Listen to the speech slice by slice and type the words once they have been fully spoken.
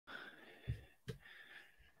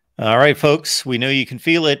All right, folks, we know you can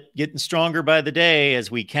feel it getting stronger by the day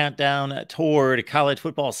as we count down toward college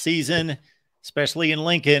football season, especially in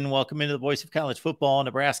Lincoln. Welcome into the Voice of College Football,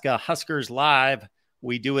 Nebraska Huskers Live.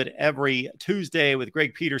 We do it every Tuesday with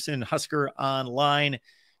Greg Peterson, Husker Online.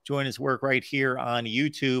 Join his work right here on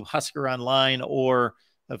YouTube, Husker Online, or,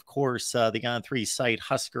 of course, the On3 site,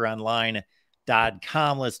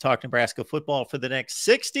 huskeronline.com. Let's talk Nebraska football for the next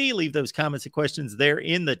 60. Leave those comments and questions there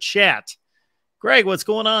in the chat. Greg, what's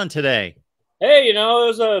going on today? Hey, it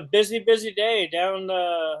was a busy day.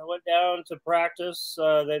 Went down to practice.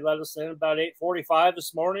 They let us in about 8:45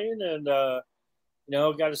 this morning, and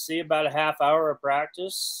got to see about a half hour of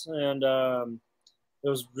practice. And it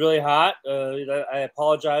was really hot. I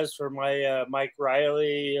apologize for my Mike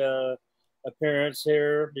Riley appearance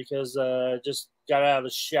here because just got out of the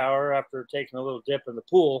shower after taking a little dip in the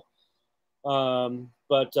pool.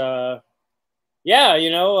 Yeah,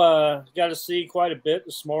 got to see quite a bit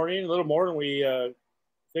this morning, a little more than we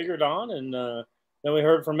figured on. And then we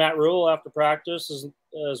heard from Matt Rhule after practice,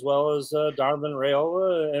 as well as Donovan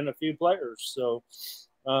Rhule and a few players. So,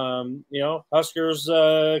 Huskers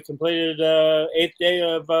completed 8th day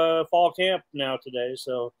of fall camp now today.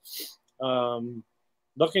 So,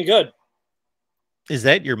 looking good. Is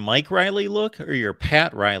that your Mike Riley look or your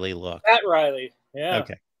Pat Riley look? Pat Riley, yeah.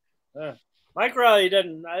 Okay. Yeah. Mike Riley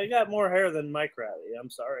didn't. I got more hair than Mike Riley. I'm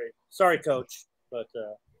sorry, Coach. But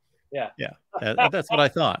yeah, that's what I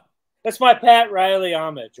thought. That's my Pat Riley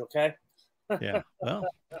homage. Okay. Yeah. Well,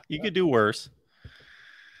 you could do worse.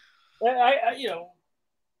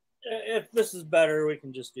 If this is better, we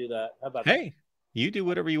can just do that. How about that? You do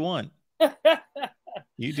whatever you want.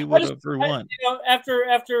 You do whatever you want.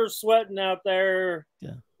 After sweating out there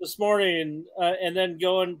this morning and then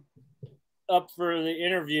going up for the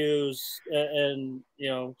interviews and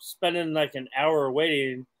spending like an hour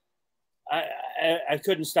waiting, I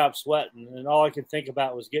couldn't stop sweating, and all I could think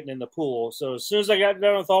about was getting in the pool. So as soon as I got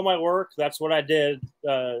done with all my work, that's what I did.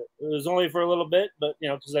 It was only for a little bit, but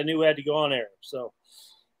because I knew we had to go on air, so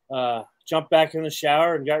jumped back in the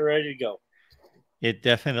shower and got ready to go. It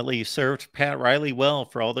definitely served Pat Riley well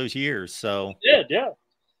for all those years. So it did, yeah.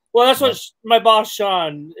 Well, that's what my boss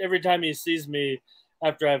Sean, every time he sees me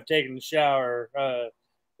after I've taken the shower,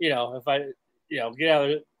 if I, get out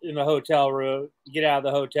of the hotel room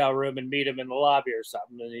and meet him in the lobby or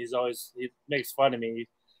something, and he makes fun of me,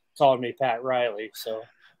 calling me Pat Riley. So,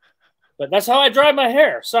 but that's how I dry my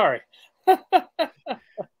hair. Sorry.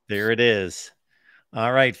 There it is.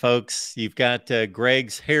 All right, folks, you've got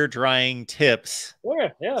Greg's hair drying tips.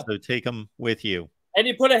 Yeah. So take them with you. And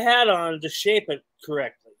you put a hat on to shape it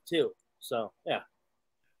correctly too. So yeah.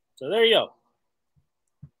 So there you go.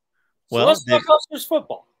 So let's talk Huskers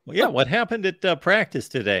football. Well, yeah, what happened at practice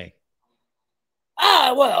today?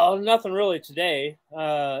 Well, nothing really today.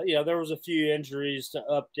 There was a few injuries to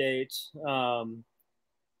update.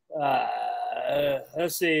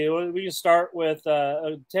 Let's see. We can start with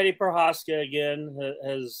Teddy Prohaska again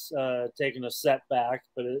has taken a setback,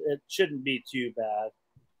 but it shouldn't be too bad.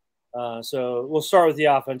 So we'll start with the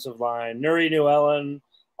offensive line. Nuri Newellen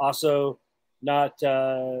also not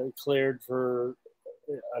cleared for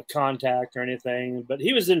a contact or anything, but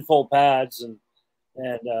he was in full pads and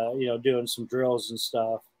doing some drills and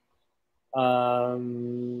stuff.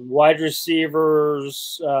 Wide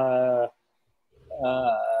receivers,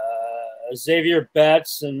 Xavier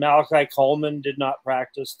Betts and Malachi Coleman did not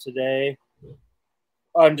practice today.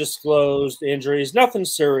 Undisclosed injuries, nothing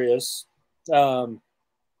serious.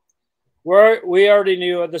 We already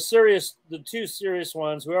knew the two serious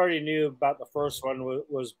ones. We already knew about. The first one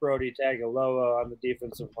was Brody Tagaloa on the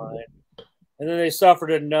defensive line, and then they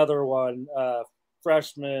suffered another one.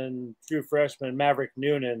 True freshman Maverick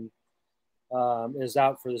Noonan is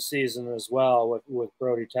out for the season as well with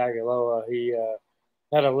Brody Tagaloa. He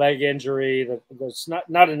had a leg injury that's not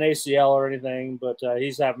an ACL or anything, but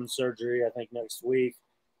he's having surgery I think next week,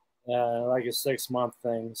 like a 6-month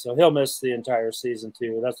thing. So he'll miss the entire season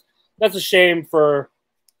too. That's a shame for,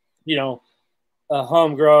 a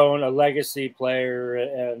homegrown, a legacy player,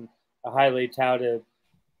 and a highly touted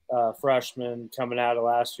freshman coming out of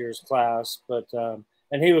last year's class. But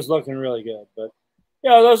and he was looking really good. But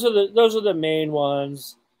those are the main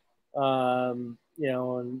ones. And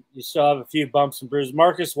you still have a few bumps and bruises.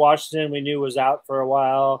 Marcus Washington, we knew was out for a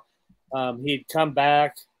while. He'd come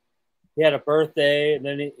back. He had a birthday, and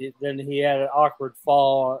then he had an awkward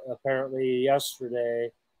fall apparently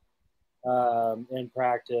yesterday. In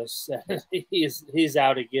practice. he's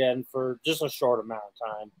out again for just a short amount of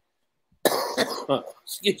time.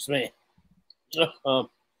 Excuse me.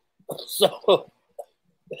 So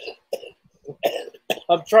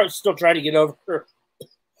I'm still trying to get over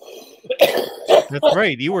That's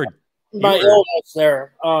right. You were illness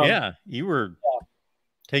there. Yeah, you were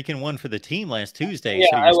taking one for the team last Tuesday, yeah,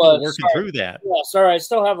 so you're still working through that. Yeah, sorry, I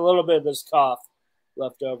still have a little bit of this cough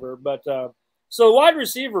left over, but so the wide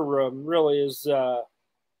receiver room really is a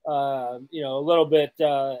little bit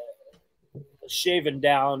shaven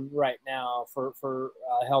down right now for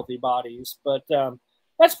healthy bodies, but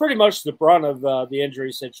that's pretty much the brunt of the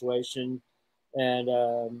injury situation.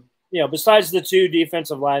 And besides the two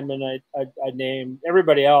defensive linemen I named,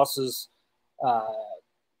 everybody else is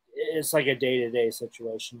it's like a day-to-day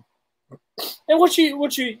situation. And what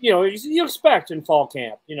you expect in fall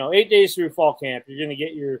camp, 8 days through fall camp, you're going to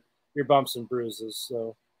get your bumps and bruises.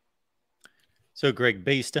 So, Greg,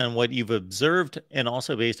 based on what you've observed and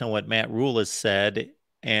also based on what Matt Rhule has said,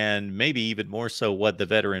 and maybe even more so what the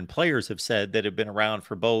veteran players have said that have been around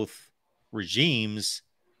for both regimes,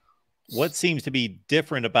 what seems to be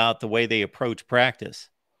different about the way they approach practice?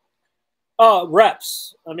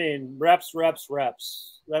 Reps. I mean, reps.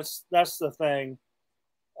 That's the thing.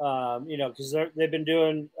 Because they've been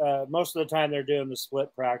doing most of the time they're doing the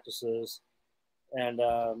split practices, and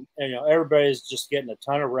everybody's just getting a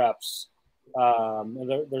ton of reps.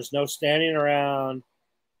 There's no standing around.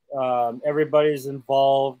 Everybody's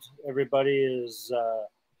involved. Everybody is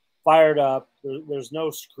fired up. There's no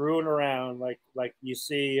screwing around like you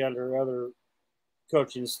see under other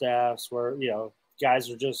coaching staffs where guys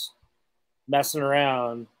are just messing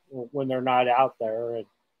around when they're not out there. And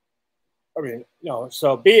I mean,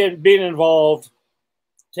 so being involved,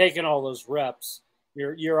 taking all those reps,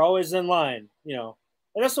 you're always in line, and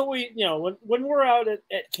that's what we, when we're out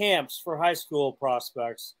at camps for high school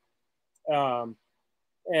prospects, and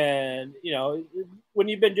when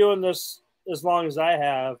you've been doing this as long as I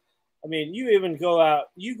have, I mean, you even go out,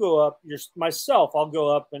 myself, I'll go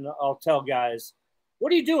up and I'll tell guys,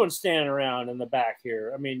 what are you doing standing around in the back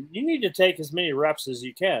here? I mean, you need to take as many reps as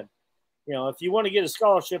you can. If you want to get a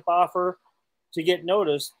scholarship offer to get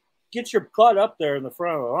noticed, get your butt up there in the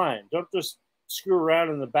front of the line. Don't just screw around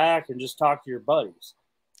in the back and just talk to your buddies.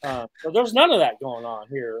 But there's none of that going on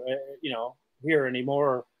here, here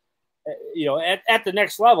anymore. At the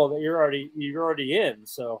next level that you're already in.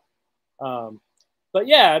 So, but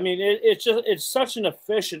yeah, I mean, it's such an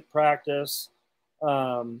efficient practice.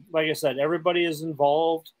 Like I said, everybody is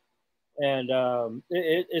involved, and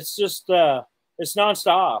it's just it's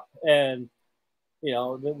nonstop. And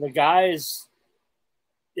the guys,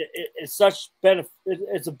 it's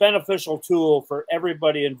a beneficial tool for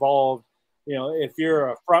everybody involved. If you're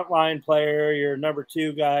a frontline player, you're a number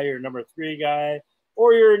 2 guy, you're a number 3 guy,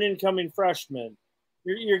 or you're an incoming freshman,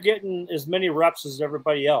 you're getting as many reps as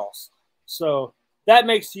everybody else. So that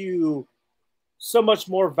makes you so much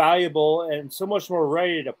more valuable and so much more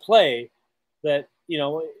ready to play that,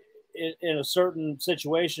 in a certain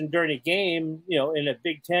situation during a game, in a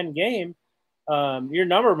Big Ten game, your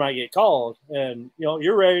number might get called and,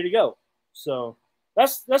 you're ready to go. So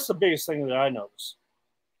that's the biggest thing that I notice.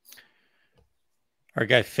 Our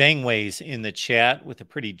guy Fangway's in the chat with a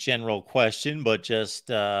pretty general question, but just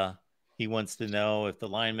he wants to know if the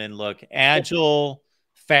linemen look agile,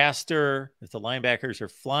 faster, if the linebackers are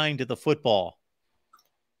flying to the football.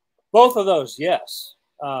 Both of those, yes.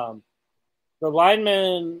 The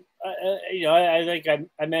linemen, I think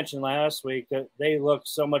I mentioned last week that they look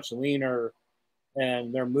so much leaner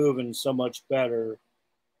and they're moving so much better.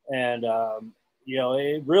 And,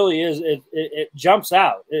 it really is, it jumps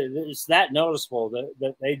out. It's that noticeable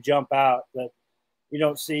that they jump out, that you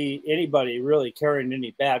don't see anybody really carrying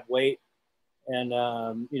any bad weight. And,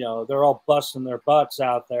 they're all busting their butts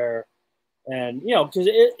out there. And, because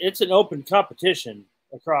it's an open competition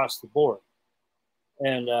across the board.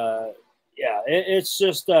 And, it's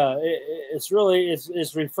just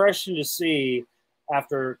it's refreshing to see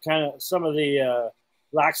after kind of some of the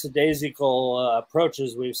lackadaisical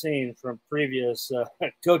approaches we've seen from previous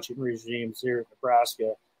coaching regimes here in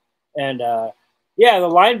Nebraska. And the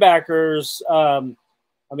linebackers,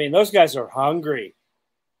 I mean, those guys are hungry.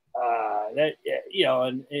 And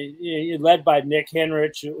led by Nick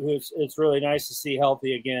Henrich, who's it's really nice to see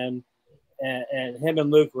healthy again, and him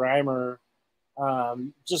and Luke Reimer.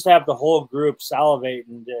 Just have the whole group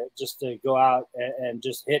salivating to go out and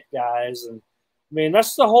just hit guys. And I mean,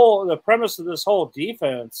 that's the premise of this whole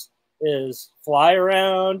defense is fly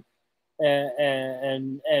around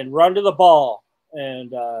and run to the ball.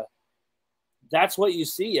 And that's what you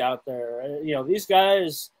see out there. These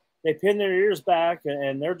guys, they pin their ears back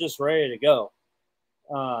and they're just ready to go.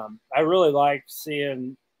 I really like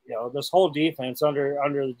seeing, this whole defense under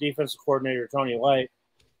the defensive coordinator, Tony White.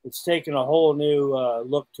 It's taken a whole new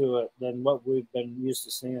look to it than what we've been used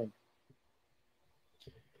to seeing.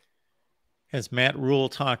 Has Matt Rhule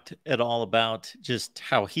talked at all about just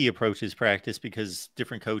how he approaches practice? Because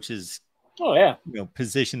different coaches,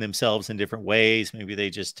 position themselves in different ways. Maybe they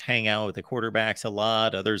just hang out with the quarterbacks a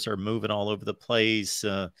lot. Others are moving all over the place.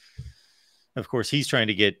 Of course, he's trying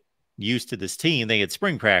to get used to this team. They had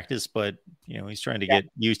spring practice, but he's trying to get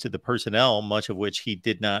used to the personnel, much of which he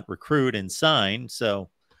did not recruit and sign. So,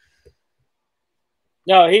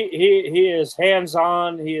 no, he is hands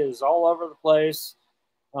on. He is all over the place.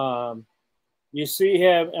 You see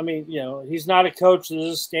him. I mean, he's not a coach that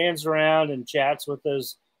just stands around and chats with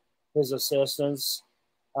his assistants.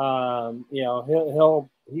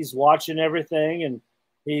 He's watching everything, and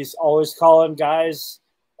he's always calling guys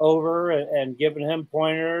over and giving him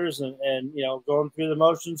pointers and going through the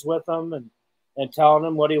motions with them and telling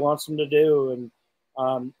him what he wants them to do. And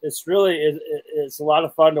it's it's a lot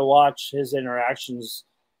of fun to watch his interactions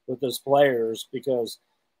with his players, because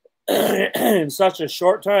in such a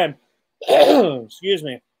short time, excuse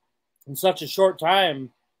me, in such a short time,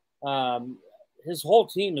 his whole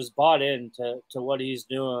team is bought into what he's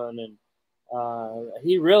doing. And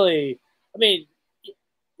he really, he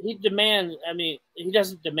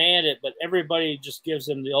doesn't demand it, but everybody just gives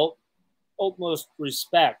him the utmost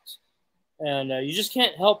respect. And you just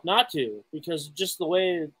can't help not to, because just the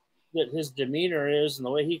way that his demeanor is and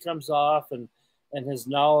the way he comes off and his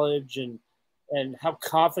knowledge and how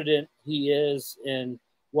confident he is in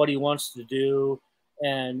what he wants to do.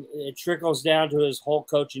 And it trickles down to his whole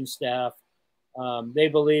coaching staff. They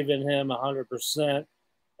believe in him 100%.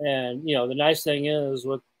 And, the nice thing is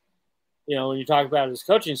with, when you talk about his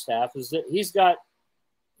coaching staff, is that he's got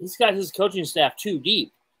his coaching staff too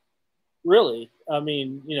deep, really.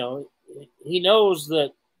 He knows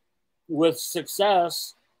that with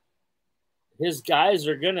success, his guys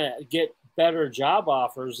are going to get better job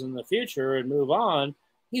offers in the future and move on.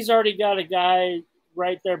 He's already got a guy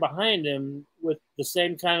right there behind him with the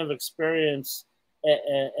same kind of experience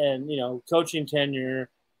and coaching tenure.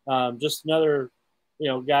 Just another,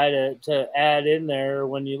 guy to add in there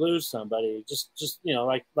when you lose somebody. Just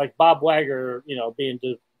like Bob Wagner, being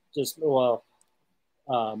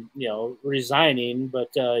resigning, but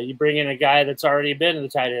you bring in a guy that's already been the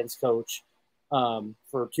tight ends coach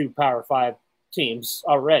for 2 Power 5 teams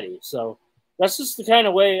already. So that's just the kind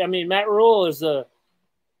of way. Matt Rhule is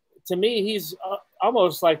to me, he's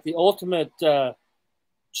almost like the ultimate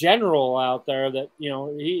general out there. That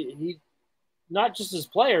he not just his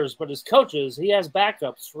players, but his coaches. He has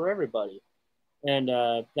backups for everybody, and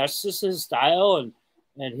that's just his style.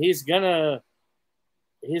 And he's gonna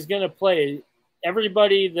play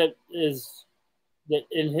everybody that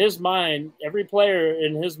in his mind, every player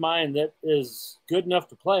in his mind that is good enough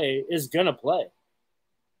to play is gonna play.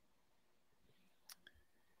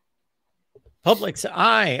 Public's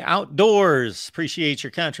Eye Outdoors. Appreciate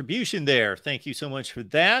your contribution there. Thank you so much for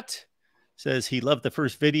that. Says he loved the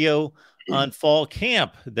first video on fall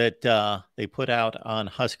camp that they put out on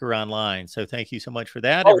Husker Online. So thank you so much for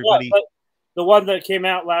that, everybody. Yeah, the one that came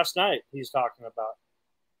out last night, he's talking about.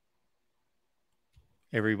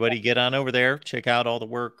 Everybody get on over there. Check out all the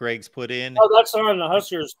work Greg's put in. Oh, that's on the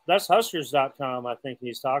Huskers. That's Huskers.com, I think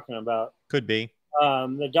he's talking about. Could be.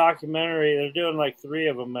 The documentary, they're doing like 3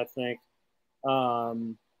 of them, I think.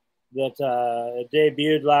 That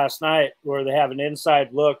debuted last night, where they have an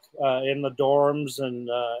inside look in the dorms and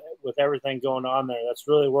with everything going on there. That's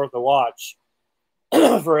really worth a watch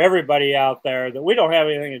for everybody out there that we don't have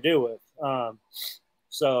anything to do with.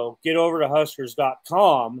 So get over to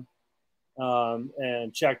Huskers.com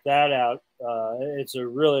and check that out. It's a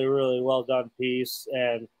really, really well done piece,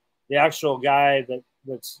 and the actual guy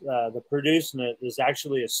that's the producing it is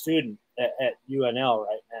actually a student at UNL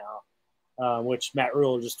right now. Which Matt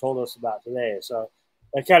Rhule just told us about today. So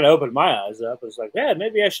that kind of opened my eyes up. It was like, yeah,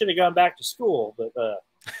 maybe I should have gone back to school. But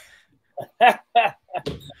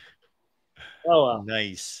oh, well.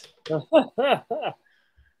 Nice.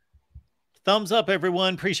 Thumbs up,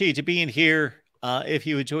 everyone. Appreciate you being here. If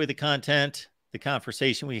you enjoy the content, the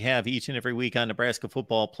conversation we have each and every week on Nebraska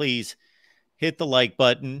football, please hit the like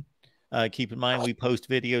button. Keep in mind, we post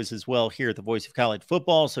videos as well here at the Voice of College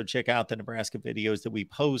Football. So check out the Nebraska videos that we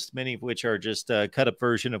post, many of which are just a cut-up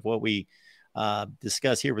version of what we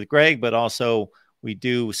discuss here with Greg, but also we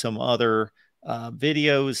do some other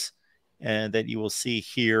videos and that you will see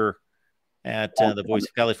here at the Voice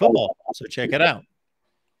of College Football. So check it out.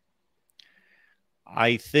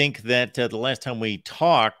 I think that the last time we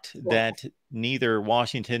talked that neither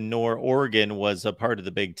Washington nor Oregon was a part of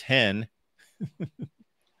the Big Ten.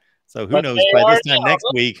 So who knows by this time next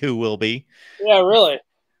week who will be. Yeah, really.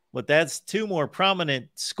 But that's 2 more prominent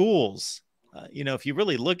schools. If you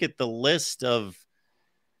really look at the list of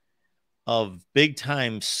of big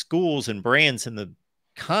time schools and brands in the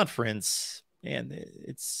conference, and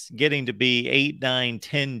it's getting to be 8, 9,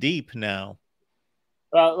 10 deep now.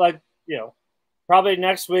 Like, you know, probably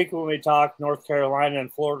next week when we talk, North Carolina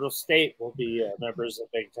and Florida State will be members of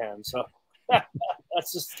the Big Ten. So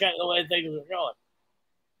that's just kind of the way things are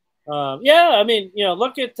going. Yeah, I mean, you know,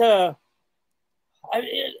 look at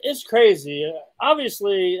it's crazy.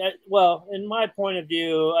 Obviously, well, in my point of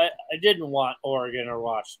view, I didn't want Oregon or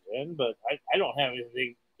Washington, but I don't have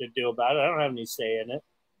anything to do about it. I don't have any say in it.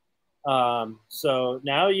 So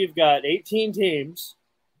now you've got 18 teams,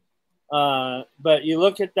 but you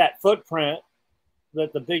look at that footprint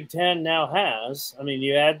that the Big Ten now has. I mean,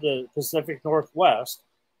 you add the Pacific Northwest.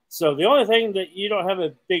 So the only thing that you don't have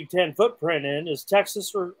a Big Ten footprint in is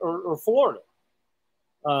Texas or Florida.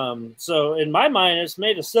 So in my mind, it's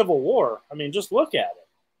made a civil war. I mean, just look at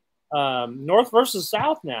it. North versus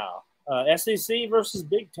South now, SEC versus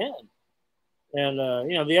Big Ten. And,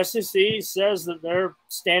 you know, the SEC says that they're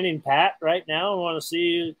standing pat right now. I want to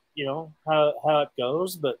see, you know, how it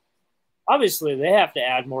goes. But obviously they have to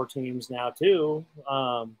add more teams now too.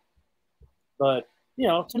 But, you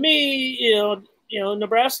know, to me, you know,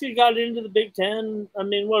 Nebraska got into the Big Ten. I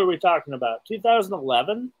mean, what are we talking about?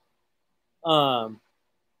 2011.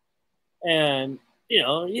 And, you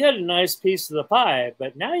know, you had a nice piece of the pie,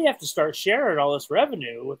 but now you have to start sharing all this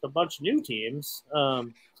revenue with a bunch of new teams.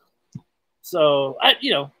 So,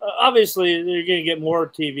 you know, obviously they're going to get more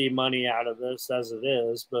TV money out of this as it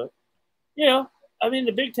is. But, you know, I mean,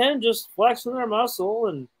 the Big Ten just flexing their muscle.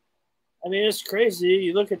 And, I mean, it's crazy.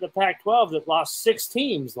 You look at the Pac-12 that lost 6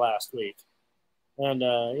 teams last week. And,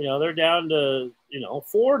 you know, they're down to, you know,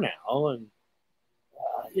 4 now. And,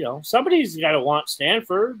 you know, somebody's got to want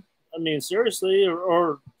Stanford. I mean, seriously,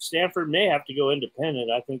 or Stanford may have to go independent.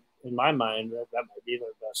 I think, in my mind, that might be their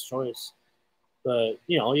best choice. But,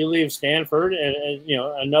 you know, you leave Stanford and you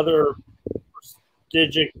know, another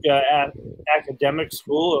prestigious academic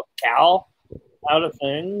school of Cal out of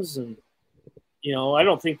things. And, you know, I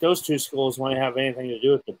don't think those two schools want to have anything to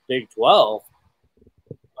do with the Big 12.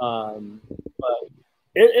 But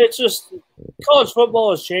it's just college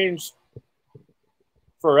football has changed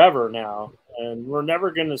forever now. And we're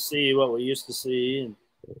never going to see what we used to see. And,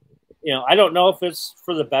 you know, I don't know if it's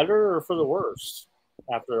for the better or for the worse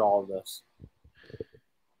after all of this.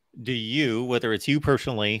 Do you, whether it's you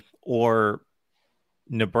personally or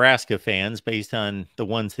Nebraska fans, based on the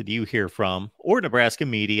ones that you hear from, or Nebraska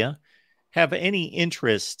media, have any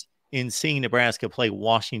interest in seeing Nebraska play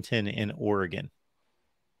Washington and Oregon?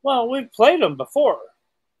 Well, we've played them before.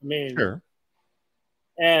 I mean, sure.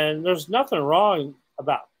 And there's nothing wrong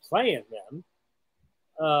about playing them.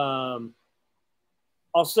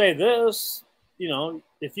 I'll say this, you know,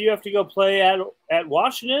 if you have to go play at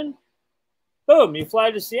Washington, boom, you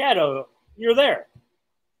fly to Seattle, you're there.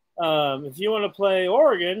 If you want to play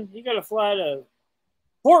Oregon, you got to fly to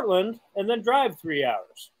Portland and then drive 3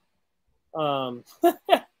 hours.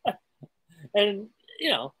 And,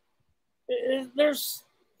 you know, it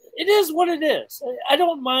is what it is. I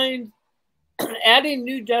don't mind adding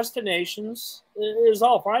new destinations is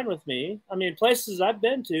all fine with me. I mean, places I've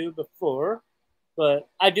been to before, but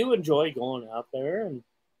I do enjoy going out there. And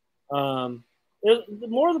the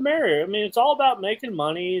more the merrier. I mean, it's all about making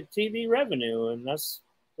money, TV revenue, and that's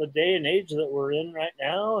the day and age that we're in right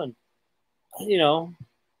now. And, you know,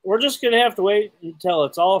 we're just going to have to wait until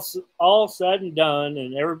it's all said and done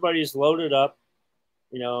and everybody's loaded up.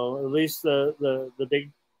 You know, at least the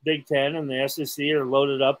Big Ten and the SEC are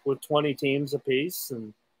loaded up with 20 teams apiece,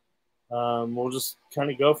 and we'll just kind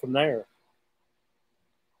of go from there.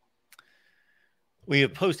 We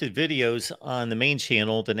have posted videos on the main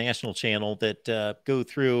channel, the national channel, that go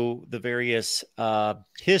through the various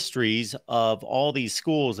histories of all these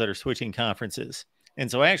schools that are switching conferences. And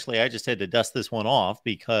so actually I just had to dust this one off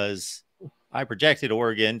because I projected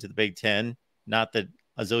Oregon to the Big Ten, not that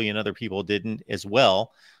a zillion other people didn't as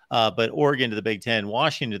well. But Oregon to the Big Ten,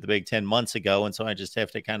 Washington to the Big Ten months ago. And so I just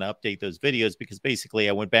have to kind of update those videos because basically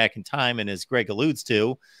I went back in time. And as Greg alludes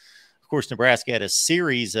to, of course, Nebraska had a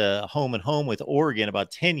series home and home with Oregon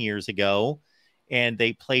about 10 years ago. And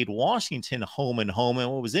they played Washington home and home.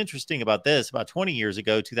 And what was interesting about this, about 20 years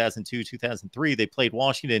ago, 2002, 2003, they played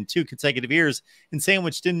Washington 2 consecutive years and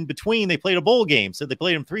sandwiched in between. They played a bowl game. So they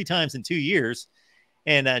played them 3 times in 2 years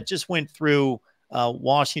and just went through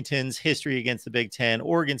Washington's history against the Big Ten,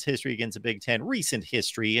 Oregon's history against the Big Ten, recent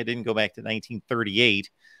history. I didn't go back to 1938,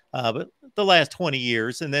 but the last 20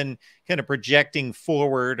 years, and then kind of projecting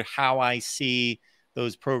forward how I see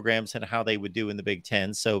those programs and how they would do in the Big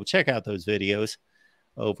Ten. So check out those videos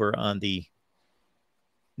over on the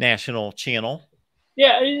national channel.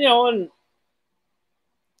 Yeah, you know, and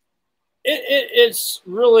It's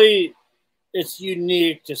really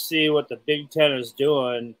unique to see what the Big Ten is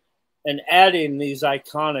doing and adding these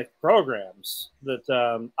iconic programs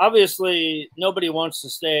that obviously nobody wants to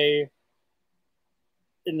stay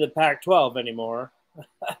in the Pac-12 anymore.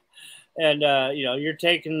 And, you're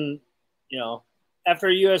taking, after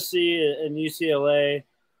USC and UCLA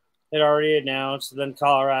had already announced, and then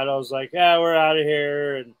Colorado's like, yeah, we're out of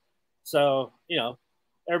here. And so,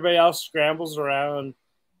 everybody else scrambles around.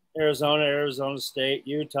 Arizona State,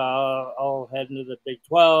 Utah, all heading to the Big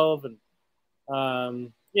 12.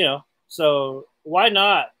 And, so why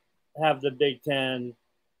not have the Big Ten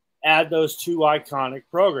add those two iconic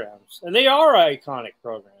programs? And they are iconic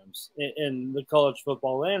programs in the college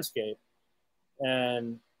football landscape.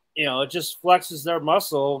 And, it just flexes their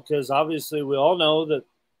muscle because obviously we all know that,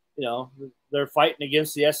 they're fighting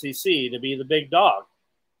against the SEC to be the big dog.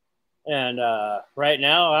 And right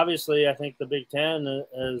now, obviously, I think the Big Ten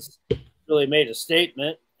has really made a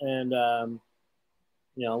statement. And,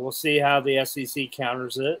 we'll see how the SEC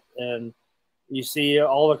counters it. And you see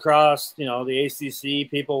all across, the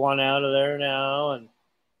ACC, people want out of there now.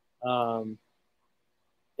 And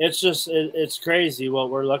it's crazy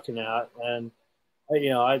what we're looking at. And,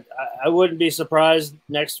 I wouldn't be surprised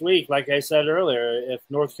next week, like I said earlier, if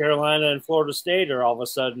North Carolina and Florida State are all of a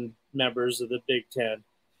sudden members of the Big Ten.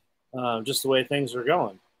 Just the way things are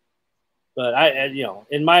going. But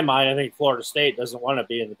in my mind, I think Florida State doesn't want to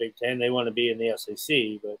be in the Big Ten. They want to be in the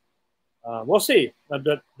SEC, but we'll see. But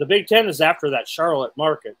the Big Ten is after that Charlotte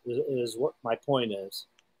market is what my point is.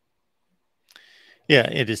 Yeah,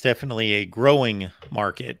 it is definitely a growing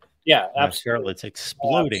market. Yeah, absolutely. Charlotte's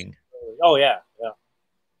exploding. Absolutely. Oh, yeah.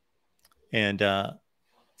 And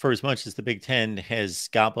for as much as the Big Ten has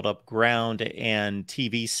gobbled up ground and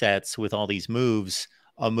TV sets with all these moves,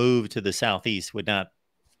 a move to the Southeast would not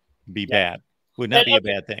be bad. Would not be a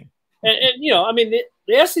bad thing. And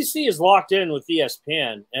the SEC is locked in with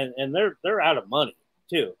ESPN, and they're out of money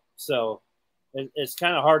too. So it's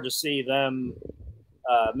kind of hard to see them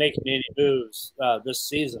making any moves this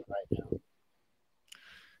season right now.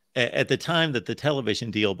 At the time that the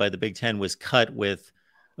television deal by the Big Ten was cut with,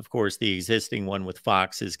 of course, the existing one with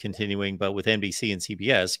Fox is continuing, but with NBC and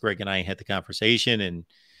CBS, Greg and I had the conversation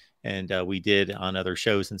and we did on other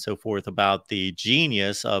shows and so forth about the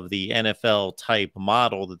genius of the NFL type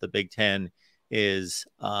model that the Big Ten has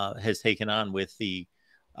taken on with the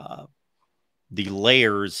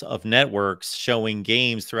layers of networks showing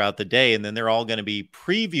games throughout the day, and then they're all going to be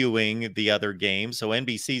previewing the other games. So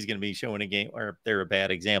NBC is going to be showing a game, or they're a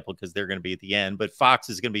bad example because they're going to be at the end, but Fox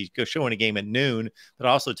is going to be showing a game at noon, but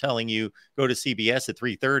also telling you go to CBS at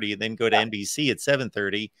 3:30 and then go to NBC at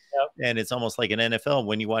 7:30. Yep. And it's almost like an NFL.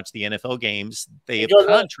 When you watch the NFL games, they have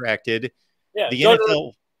contracted the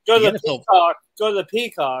NFL. Go to the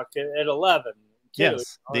Peacock at 11. Too.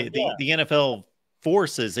 Yes, the NFL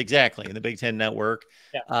forces exactly in the Big Ten network,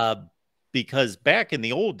 because back in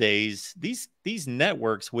the old days, these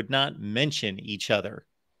networks would not mention each other.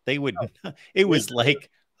 They would. It was like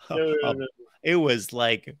it was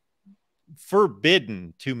like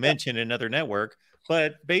forbidden to mention another network.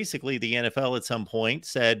 But basically, the NFL at some point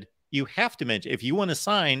said you have to mention, if you want to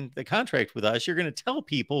sign the contract with us, you're going to tell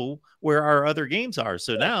people where our other games are.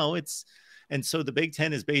 So now it's. And so the Big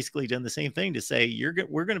Ten has basically done the same thing to say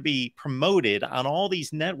we're going to be promoted on all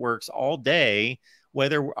these networks all day,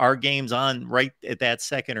 whether our game's on right at that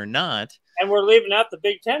second or not. And we're leaving out the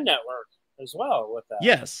Big Ten network as well with that.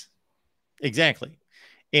 Yes, exactly.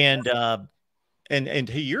 And and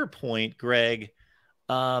to your point, Greg,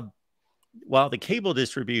 while the cable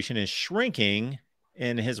distribution is shrinking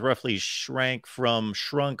and has roughly shrunk from,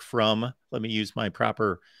 let me use my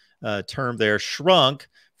proper term there, shrunk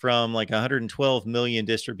from like 112 million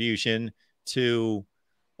distribution to,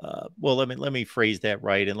 let me phrase that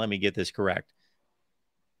right and let me get this correct.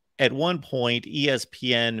 At one point,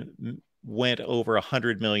 ESPN went over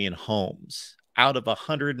 100 million homes out of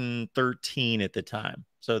 113 at the time.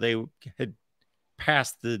 So they had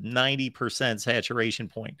passed the 90% saturation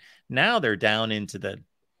point. Now they're down into the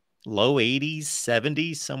low 80s,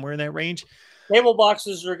 70s, somewhere in that range. Cable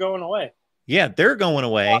boxes are going away. Yeah, they're going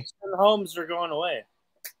away. And homes are going away.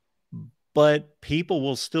 But people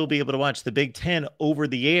will still be able to watch the Big Ten over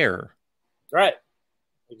the air. Right.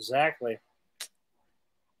 Exactly.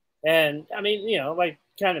 And, like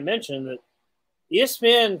kind of mentioned that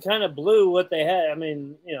ESPN kind of blew what they had.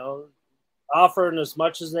 Offering as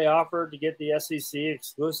much as they offered to get the SEC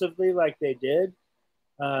exclusively like they did.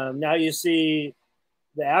 Now you see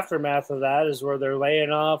the aftermath of that is where they're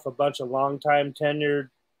laying off a bunch of longtime tenured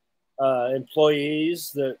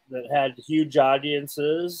employees that had huge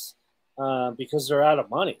audiences because they're out of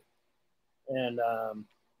money. And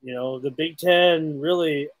the Big Ten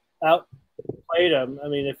really outplayed them. I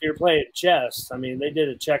mean, if you're playing chess, I mean, they did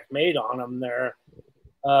a checkmate on them there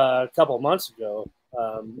a couple months ago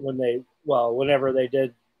whenever they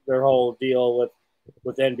did their whole deal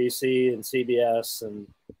with NBC and CBS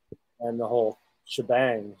and the whole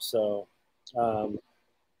shebang. So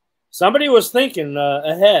somebody was thinking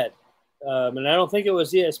ahead, and I don't think it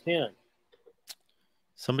was ESPN.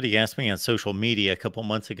 Somebody asked me on social media a couple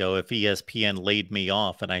months ago if ESPN laid me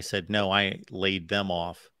off, and I said, no, I laid them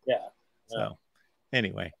off. Yeah. So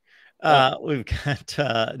anyway, we've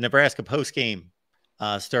got Nebraska postgame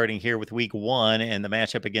starting here with week 1 and the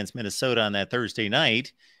matchup against Minnesota on that Thursday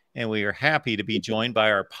night. And we are happy to be joined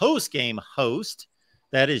by our postgame host.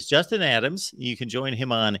 That is Justin Adams. You can join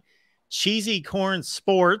him on Cheesy Corn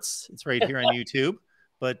Sports. It's right here on YouTube.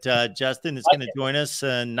 But Justin is going to join us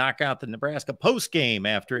and knock out the Nebraska postgame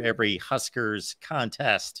after every Huskers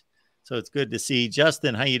contest. So it's good to see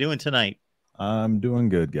Justin. How you doing tonight? I'm doing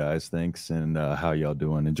good, guys. Thanks. And how y'all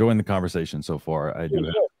doing? Enjoying the conversation so far. I do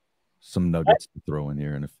have some nuggets to throw in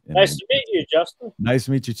here. Nice to meet you, Justin. Nice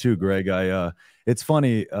to meet you too, Greg. It's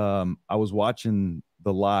funny. I was watching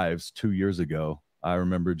the lives 2 years ago. I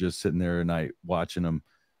remember just sitting there at night watching them.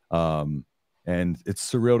 And it's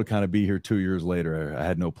surreal to kind of be here 2 years later. I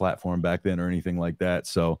had no platform back then or anything like that.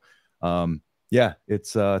 So, yeah,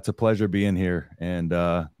 it's a pleasure being here. And,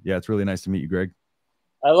 yeah, it's really nice to meet you, Greg.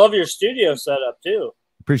 I love your studio setup too.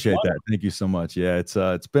 Appreciate that. Thank you so much. Yeah,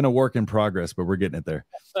 it's been a work in progress, but we're getting it there.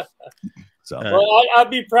 So, well,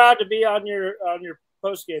 I'd be proud to be on your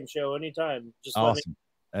post-game show anytime. Just awesome.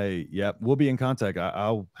 Hey, yeah, we'll be in contact.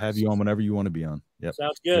 I'll have you on whenever you want to be on. Yep.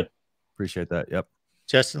 Sounds good. Yep. Appreciate that. Yep.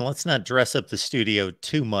 Justin, let's not dress up the studio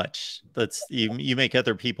too much. You make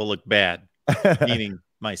other people look bad, meaning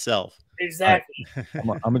myself. Exactly.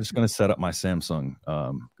 I'm just going to set up my Samsung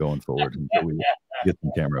going forward until we get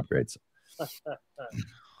some camera upgrades.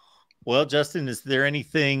 Well, Justin, is there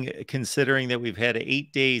anything, considering that we've had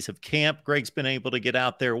 8 days of camp, Greg's been able to get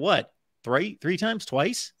out there, what, three times,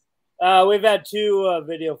 twice? We've had 2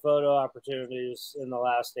 video photo opportunities in the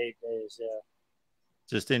last 8 days, yeah.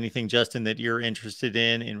 Just anything, Justin, that you're interested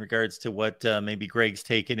in regards to what maybe Greg's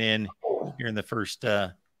taken in here in the first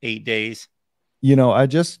 8 days? You know, I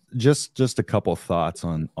just a couple thoughts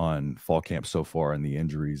on fall camp so far and the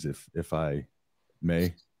injuries, if I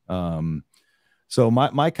may. So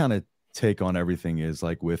my kind of take on everything is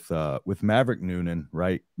like with Maverick Noonan,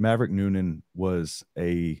 right? Maverick Noonan was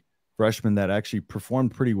a freshman that actually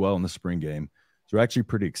performed pretty well in the spring game. So we're actually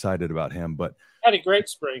pretty excited about him, but had a great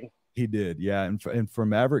spring. He did, yeah. And for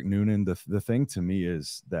Maverick Noonan, the thing to me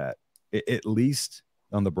is that at least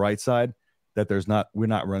on the bright side, that we're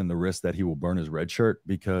not running the risk that he will burn his red shirt,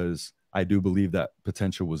 because I do believe that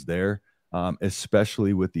potential was there,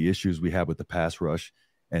 especially with the issues we have with the pass rush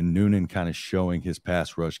and Noonan kind of showing his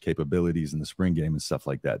pass rush capabilities in the spring game and stuff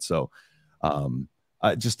like that. So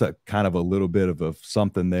just a kind of a little bit of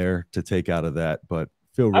something there to take out of that, but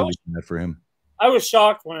feel really bad for him. I was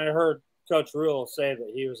shocked when I heard Coach Rhule say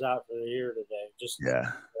that he was out for the year today. Just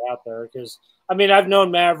out there, because I mean, I've known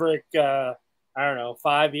Maverick I don't know,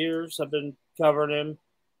 5 years. I've been covering him,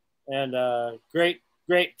 and great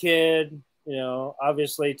kid, you know,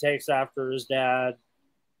 obviously takes after his dad,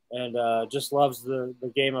 and just loves the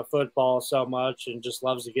game of football so much, and just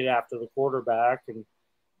loves to get after the quarterback. And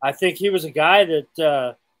I think he was a guy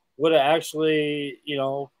that would have actually, you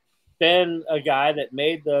know, been a guy that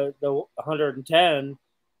made the 110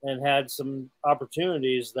 and had some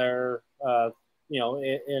opportunities there, you know,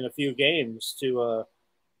 in a few games to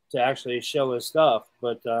actually show his stuff.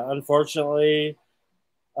 But unfortunately,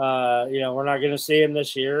 you know, we're not going to see him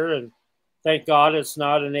this year. And thank God it's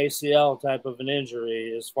not an ACL type of an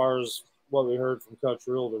injury, as far as what we heard from Coach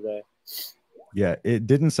Rhule today. Yeah, it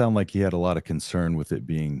didn't sound like he had a lot of concern with it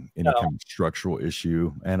being any kind of structural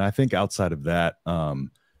issue. And I think outside of that,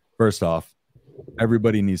 first off,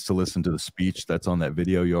 everybody needs to listen to the speech that's on that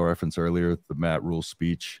video you referenced earlier, the Matt Rhule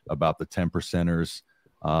speech about the 10%ers.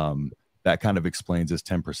 That kind of explains this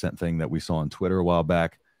 10% thing that we saw on Twitter a while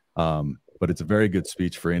back. But it's a very good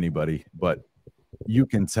speech for anybody. But you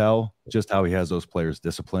can tell just how he has those players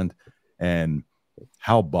disciplined and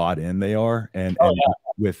how bought in they are. And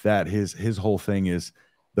with that, his whole thing is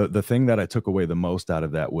the thing that I took away the most out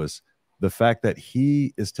of that was the fact that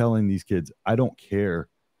he is telling these kids, I don't care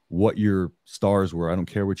what your stars were. I don't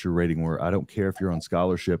care what your rating were. I don't care if you're on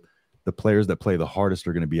scholarship. The players that play the hardest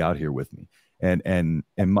are going to be out here with me. And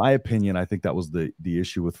in my opinion, I think that was the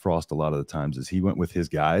issue with Frost a lot of the times, is he went with his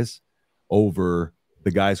guys over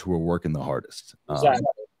the guys who were working the hardest. Exactly.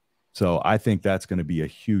 So I think that's going to be a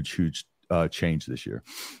huge change this year.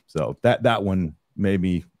 So that one made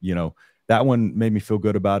me, that one made me feel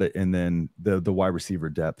good about it. And then the wide receiver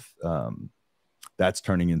depth, that's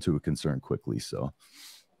turning into a concern quickly. So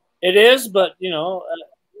it is, but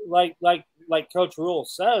like Coach Rhule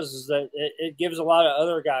says, is that it gives a lot of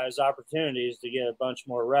other guys opportunities to get a bunch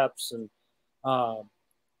more reps. And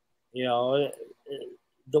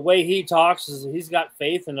the way he talks is he's got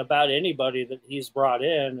faith in about anybody that he's brought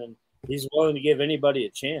in, and he's willing to give anybody a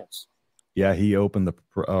chance. Yeah, he opened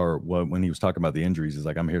when he was talking about the injuries, he's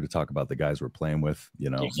like, I'm here to talk about the guys we're playing with,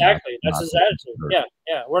 Exactly. That's his attitude.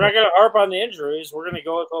 Yeah. We're not going to harp on the injuries. We're going to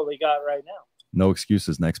go with what we got right now. No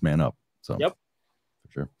excuses, next man up. So, yep.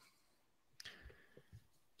 For sure.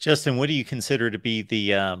 Justin, what do you consider to be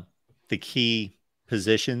the key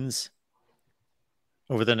positions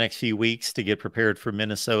over the next few weeks to get prepared for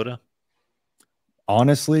Minnesota?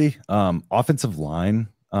 Honestly, offensive line,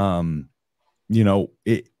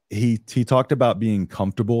 he talked about being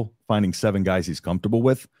comfortable, finding 7 guys he's comfortable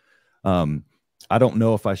with. I don't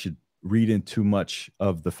know if I should read in too much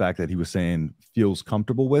of the fact that he was saying feels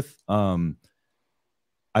comfortable with.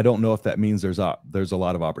 I don't know if that means there's a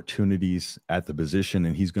lot of opportunities at the position,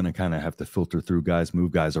 and he's going to kind of have to filter through guys,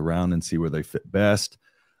 move guys around, and see where they fit best.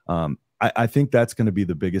 I think that's going to be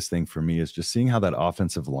the biggest thing for me, is just seeing how that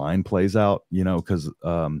offensive line plays out, because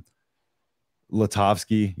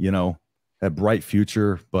Latovsky, had bright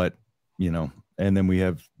future, but, and then we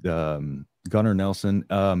have Gunnar Nelson.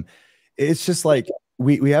 It's just like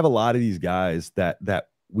we have a lot of these guys that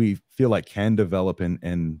we feel like can develop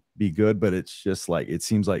and be good, but it's just like it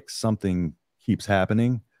seems like something keeps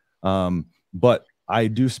happening. But I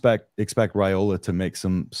do expect Rhule to make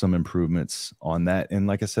some improvements on that. And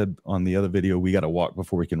like I said on the other video, we got to walk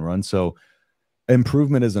before we can run. So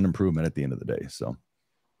improvement is an improvement at the end of the day. So,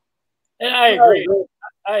 and I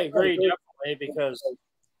agree definitely, because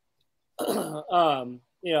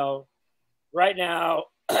right now,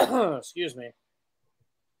 excuse me,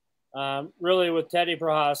 really with Teddy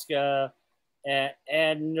Prohaska and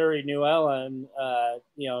Nuri Newellen,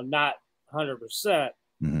 not 100%.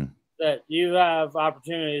 That you have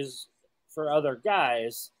opportunities for other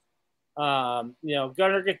guys. Gunnar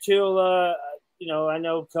Gatula, I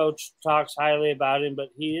know Coach talks highly about him, but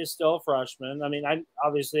he is still a freshman. I mean, I'm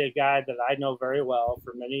obviously a guy that I know very well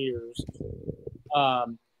for many years.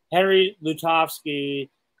 Henry Lutovsky,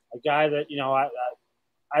 a guy that,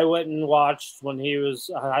 I went and watched when he was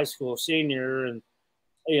a high school senior, and,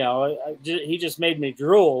 he just made me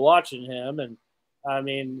drool watching him. And, I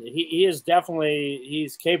mean, he is definitely,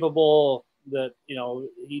 he's capable that,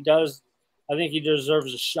 he does. I think he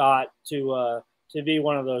deserves a shot to be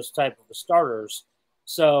one of those type of starters.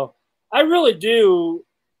 So I really do.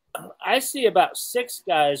 I see about 6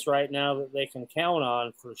 guys right now that they can count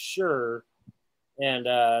on for sure. And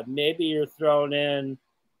maybe you're throwing in,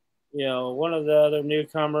 one of the other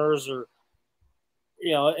newcomers, or,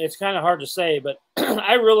 it's kind of hard to say, but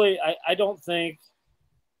I don't think,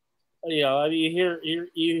 you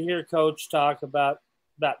hear Coach talk about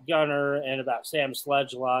Gunnar and about Sam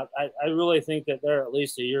Sledge a lot. I really think that they're at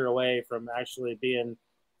least a year away from actually being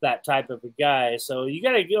that type of a guy. So you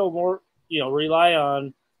got to go more, rely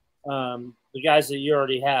on the guys that you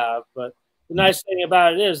already have. But the nice thing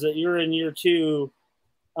about it is that you're in year 2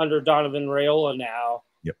 under Donovan Raiola now.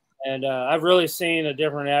 Yep. And I've really seen a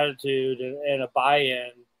different attitude and a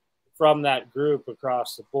buy-in from that group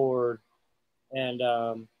across the board. And,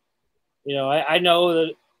 I know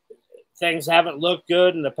that things haven't looked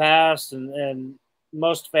good in the past, and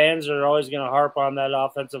most fans are always going to harp on that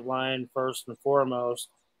offensive line first and foremost.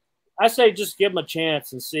 I say just give them a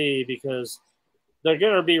chance and see, because they're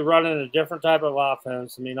going to be running a different type of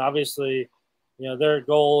offense. I mean, obviously, their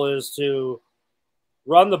goal is to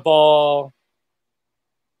run the ball,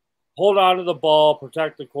 hold on to the ball,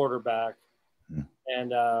 protect the quarterback.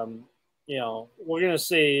 And, we're going to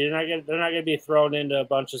see. They're not going to be thrown into a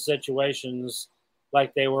bunch of situations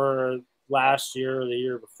like they were last year or the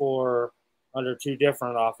year before under 2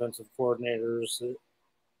 different offensive coordinators.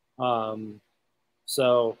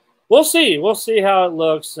 So we'll see. We'll see how it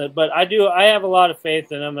looks. But I have a lot of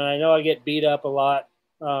faith in them, and I know I get beat up a lot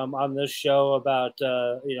on this show about,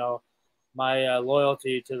 my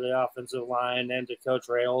loyalty to the offensive line and to Coach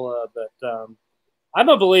Raiola. But I'm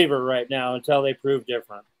a believer right now until they prove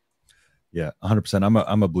different. Yeah, 100%.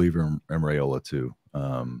 I'm a believer in Raiola too.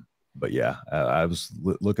 But yeah, I was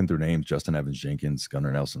looking through names: Justin Evans Jenkins,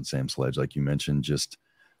 Gunnar Nelson, Sam Sledge, like you mentioned.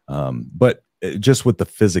 But just with the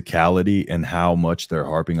physicality and how much they're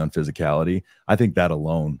harping on physicality, I think that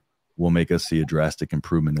alone will make us see a drastic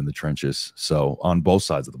improvement in the trenches. So on both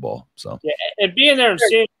sides of the ball. So yeah, and being there and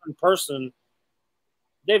seeing it in person,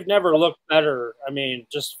 they've never looked better. I mean,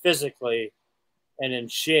 just physically and in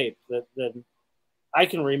shape than I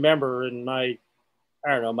can remember in my, I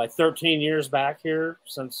don't know, my 13 years back here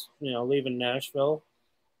since, you know, leaving Nashville.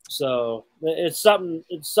 So it's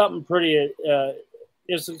something pretty,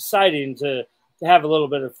 it's exciting to have a little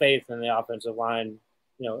bit of faith in the offensive line,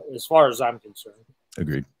 you know, as far as I'm concerned.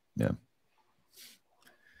 Agreed. Yeah.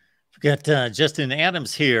 We've got Justin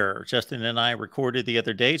Adams here. Justin and I recorded the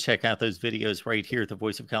other day. Check out those videos right here at the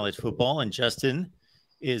Voice of College Football. And Justin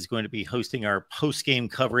is going to be hosting our post-game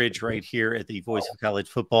coverage right here at the Voice of College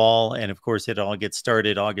Football. And, of course, it all gets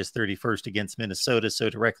started August 31st against Minnesota. So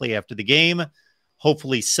directly after the game,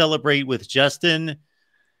 hopefully celebrate with Justin.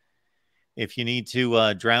 If you need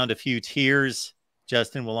to drown a few tears,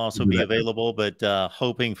 Justin will also be available, but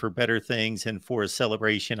hoping for better things and for a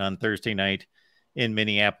celebration on Thursday night in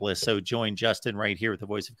Minneapolis. So join Justin right here with the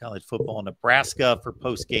Voice of College Football, Nebraska, for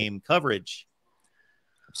post-game coverage.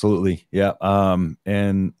 Absolutely. Yeah.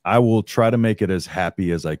 And I will try to make it as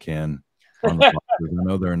happy as I can on the I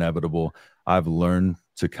know they're inevitable. I've learned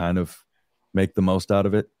to kind of make the most out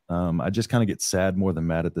of it. I just kind of get sad more than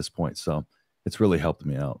mad at this point. So it's really helped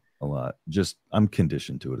me out a lot. Just I'm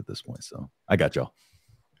conditioned to it at this point. So I got y'all.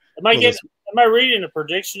 Am I reading a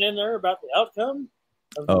prediction in there about the outcome?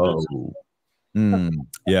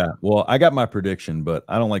 Yeah. Well, I got my prediction, but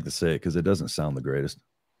I don't like to say it because it doesn't sound the greatest.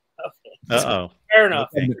 Okay. Fair enough.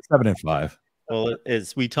 7-5. Well,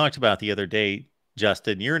 as we talked about the other day,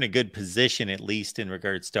 Justin, you're in a good position, at least in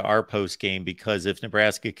regards to our post game, because if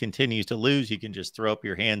Nebraska continues to lose, you can just throw up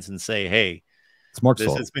your hands and say, hey, it's Mark's this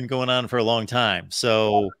fault. has been going on for a long time.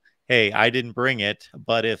 So, hey, I didn't bring it,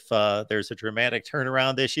 but if there's a dramatic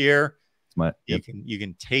turnaround this year, you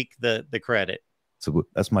can take the credit. So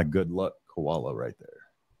that's my good luck koala right there.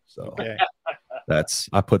 So okay.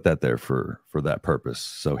 I put that there for that purpose.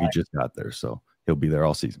 So he just got there, so he'll be there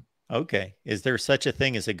all season. Okay. Is there such a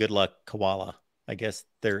thing as a good luck koala? I guess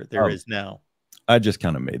there is now. I just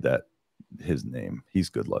kind of made that his name. He's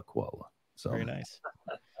good luck koala. So very nice.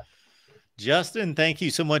 Justin, thank you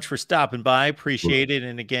so much for stopping by. Appreciate it.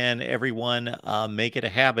 And again, everyone, make it a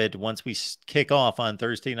habit once we kick off on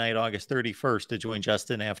Thursday night, August 31st, to join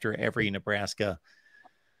Justin after every Nebraska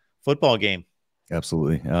football game.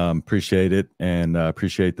 Absolutely. Appreciate it. And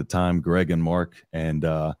appreciate the time, Greg and Mark. And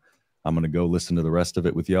I'm going to go listen to the rest of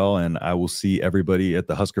it with y'all. And I will see everybody at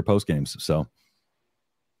the Husker post games. So,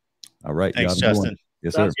 all right. Thanks, Justin.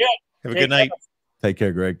 Yes, sir. Have a good night. Take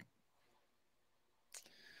care, Greg.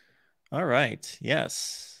 All right.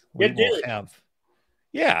 Yes. We will have.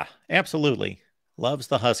 Yeah, absolutely. Loves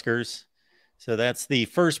the Huskers. So that's the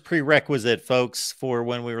first prerequisite, folks, for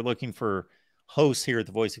when we were looking for hosts here at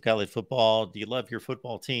the Voice of College Football. Do you love your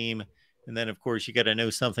football team? And then, of course, you got to know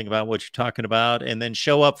something about what you're talking about, and then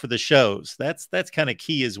show up for the shows. That's kind of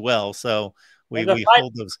key as well. So we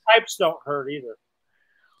hold those. Pipes don't hurt either.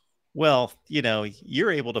 Well, you know,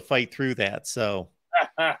 you're able to fight through that. So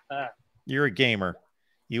you're a gamer.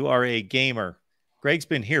 You are a gamer. Greg's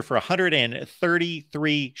been here for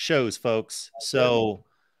 133 shows, folks. So,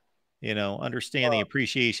 you know, understand the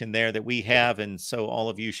appreciation there that we have. And so all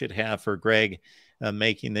of you should have for Greg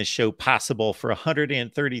making this show possible for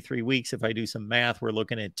 133 weeks. If I do some math, we're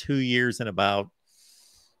looking at 2 years and about,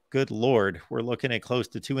 good Lord, we're looking at close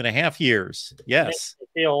to 2.5 years. Yes. Makes me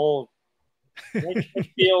feel old. Makes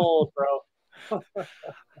me feel old, bro.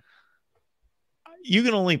 You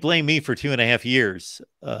can only blame me for 2.5 years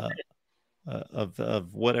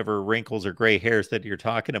of whatever wrinkles or gray hairs that you're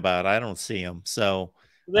talking about. I don't see them. So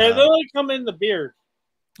they only come in the beard.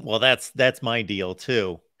 Well, that's my deal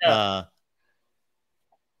too. Yeah.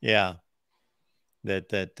 That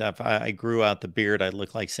if I grew out the beard, I'd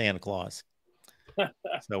look like Santa Claus.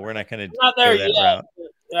 So we're not going to not there that yet. route.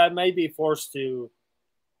 I may be forced to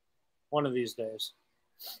one of these days.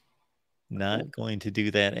 Not going to do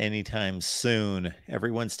that anytime soon.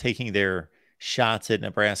 Everyone's taking their shots at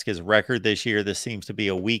Nebraska's record this year. This seems to be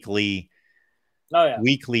a weekly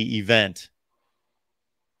event.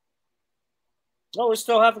 Oh, we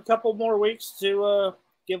still have a couple more weeks to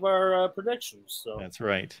give our predictions. So that's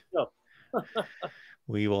right.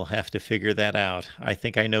 We will have to figure that out. I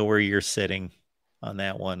think I know where you're sitting on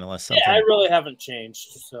that one, unless something. Yeah, I really haven't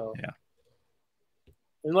changed. So yeah,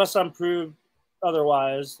 unless I'm proved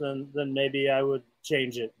otherwise, then maybe I would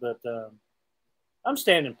change it. But I'm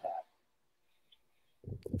standing pat.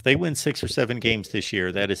 If they win 6 or 7 games this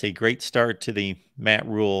year, that is a great start to the Matt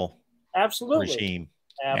Rhule regime.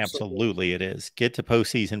 Absolutely, it is. Get to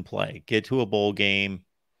postseason play. Get to a bowl game.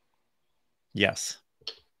 Yes.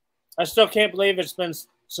 I still can't believe it's been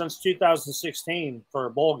since 2016 for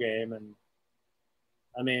a bowl game. And,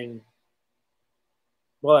 I mean,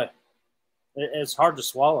 Boy, it's hard to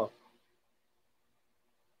swallow.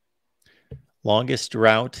 Longest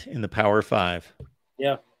drought in the Power Five.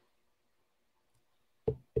 Yeah.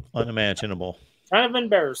 Unimaginable. Kind of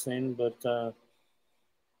embarrassing, but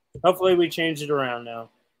hopefully we change it around now.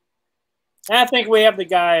 And I think we have the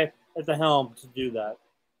guy at the helm to do that.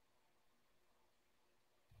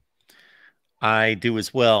 I do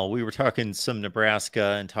as well. We were talking some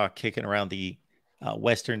Nebraska and kicking around the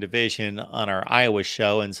Western Division on our Iowa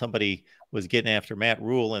show, and somebody was getting after Matt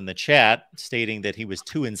Rhule in the chat, stating that he was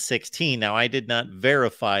 2-16. Now, I did not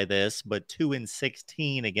verify this, but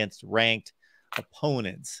 2-16 against ranked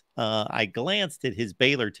opponents. I glanced at his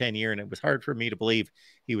Baylor tenure, and it was hard for me to believe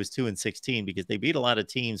he was 2-16 because they beat a lot of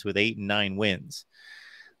teams with 8 and 9 wins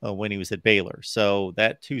when he was at Baylor. So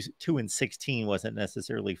that 2-16 wasn't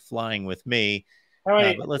necessarily flying with me.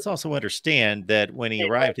 But let's also understand that when he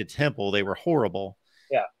arrived at Temple, they were horrible.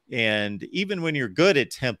 Yeah. And even when you're good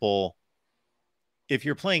at Temple, if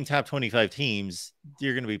you're playing top 25 teams,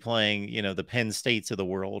 you're going to be playing, the Penn States of the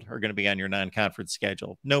world are going to be on your non-conference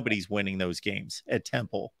schedule. Nobody's winning those games at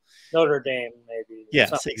Temple. Notre Dame, maybe.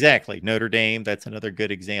 Yes, exactly. Notre Dame, that's another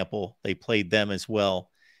good example. They played them as well.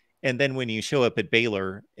 And then when you show up at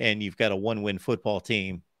Baylor and you've got a 1-win football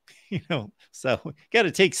team, so got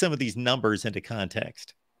to take some of these numbers into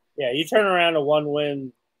context. Yeah, you turn around a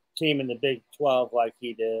 1-win team in the Big 12 like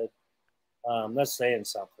he did. That's saying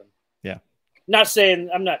something. Yeah.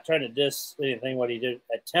 I'm not trying to diss anything what he did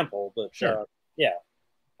at Temple, but sure. Yeah,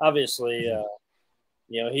 obviously,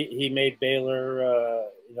 he made Baylor,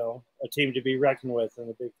 a team to be reckoned with in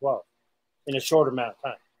the Big 12 in a short amount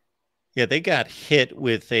of time. Yeah, they got hit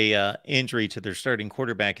with a injury to their starting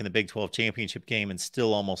quarterback in the Big 12 championship game and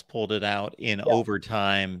still almost pulled it out in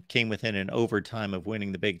overtime, came within an overtime of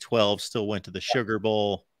winning the Big 12, still went to the Sugar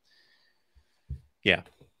Bowl. Yeah.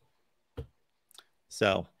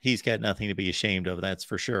 So he's got nothing to be ashamed of, that's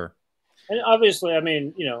for sure. And obviously, I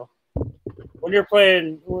mean, when you're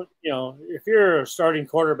playing, if you're a starting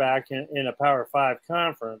quarterback in a Power 5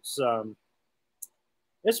 conference,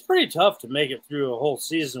 it's pretty tough to make it through a whole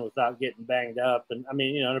season without getting banged up. And I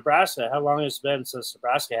mean, Nebraska, how long has it been since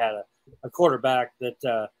Nebraska had a quarterback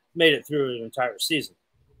that made it through an entire season?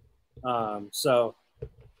 So,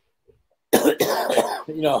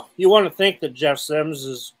 you want to think that Jeff Sims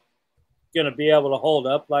is going to be able to hold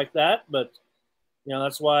up like that. But,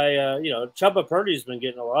 that's why, Chubba Purdy's been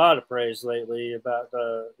getting a lot of praise lately about,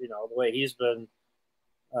 the way he's been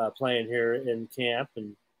playing here in camp.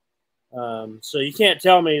 And, so you can't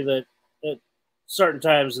tell me that at certain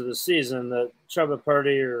times of the season that Chubba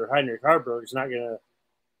Purdy or Heinrich Haarberg is not going to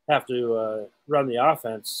have to run the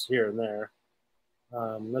offense here and there.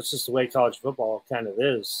 That's just the way college football kind of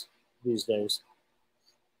is these days.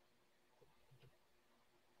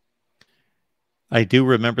 I do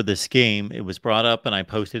remember this game. It was brought up, and I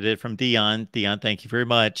posted it from Dion. Dion, thank you very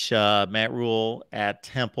much. Matt Rhule at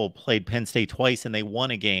Temple played Penn State twice, and they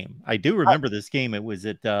won a game. I do remember this game. It was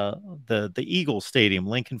at the Eagles Stadium,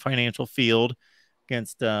 Lincoln Financial Field,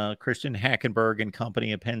 against Christian Hackenberg and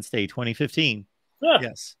company at Penn State, 2015. Yeah.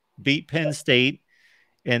 Yes, beat Penn State,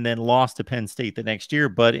 and then lost to Penn State the next year,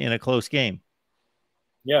 but in a close game.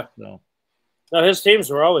 Yeah. So, no, his teams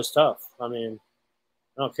were always tough. I mean,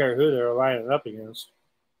 I don't care who they're lining up against.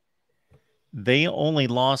 They only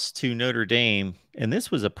lost to Notre Dame, and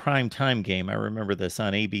this was a primetime game. I remember this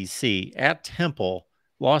on ABC. At Temple,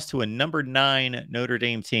 lost to a number 9 Notre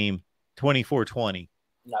Dame team, 24-20.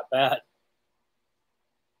 Not bad.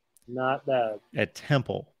 Not bad. At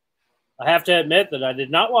Temple. I have to admit that I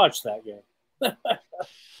did not watch that game.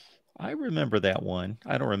 I remember that one.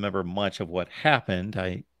 I don't remember much of what happened.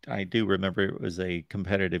 I do remember it was a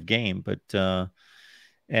competitive game, but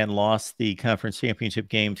and lost the conference championship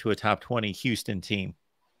game to a top 20 Houston team.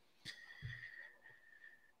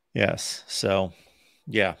 Yes. So,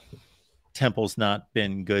 yeah, Temple's not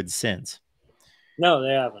been good since. No,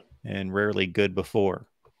 they haven't. And rarely good before.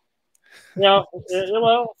 Yeah,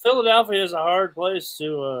 well, Philadelphia is a hard place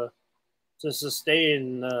to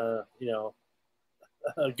sustain, a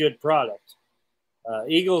good product.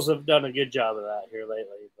 Eagles have done a good job of that here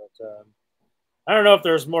lately, but I don't know if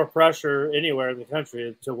there's more pressure anywhere in the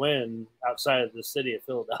country to win outside of the city of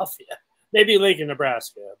Philadelphia. Maybe Lincoln,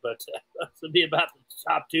 Nebraska, but that would be about the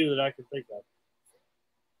top 2 that I can think of.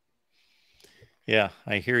 Yeah,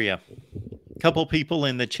 I hear you. A couple people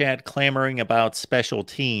in the chat clamoring about special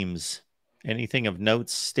teams. Anything of note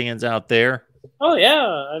stands out there? Oh, yeah.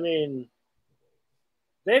 I mean,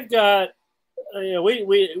 they've got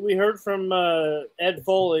we heard from Ed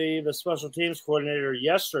Foley, the special teams coordinator,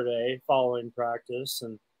 yesterday following practice,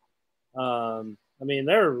 and I mean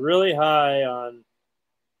they're really high on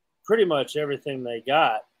pretty much everything they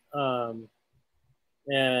got.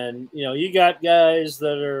 And, you know, you got guys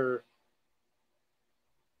that are,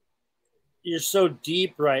 you're so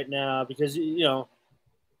deep right now because, you know,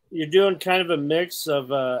 you're doing kind of a mix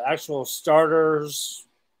of actual starters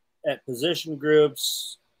at position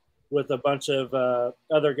groups with a bunch of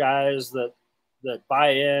other guys that buy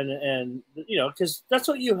in, and, you know, because that's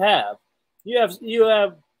what you have. You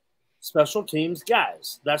have special teams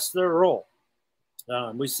guys. That's their role.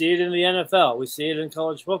 We see it in the NFL. We see it in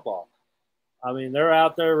college football. I mean, they're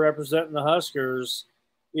out there representing the Huskers,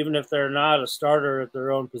 even if they're not a starter at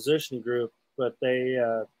their own position group, but they,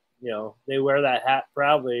 you know, they wear that hat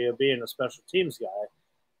proudly of being a special teams guy.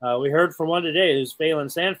 We heard from one today who's Phelan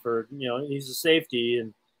Sanford. You know, he's a safety,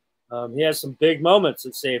 and he has some big moments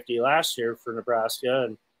at safety last year for Nebraska,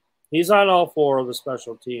 and he's on all four of the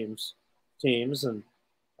special teams, and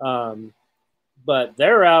but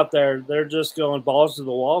they're out there. They're just going balls to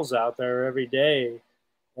the walls out there every day,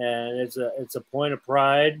 and it's a point of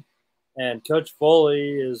pride. And Coach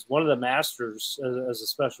Foley is one of the masters as a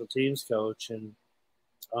special teams coach, and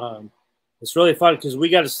it's really fun because we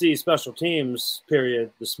got to see special teams period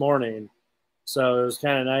this morning, so it was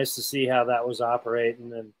kind of nice to see how that was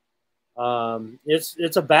operating. And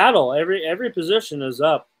it's a battle. Every position is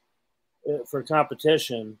up for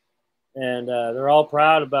competition, and they're all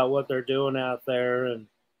proud about what they're doing out there. And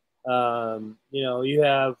you know, you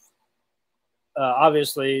have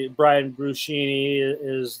obviously Brian Bruscini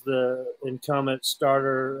is the incumbent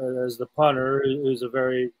starter as the punter, who's a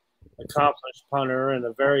very accomplished punter and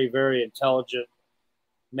a very, very intelligent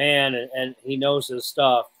man, and he knows his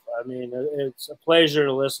stuff. I mean, it's a pleasure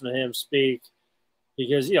to listen to him speak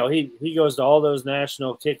because, you know, he goes to all those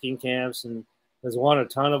national kicking camps and has won a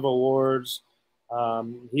ton of awards.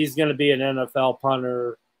 He's going to be an NFL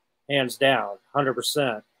punter, hands down,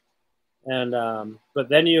 100%. And but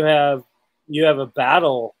then you have a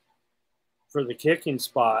battle for the kicking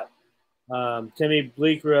spot. Timmy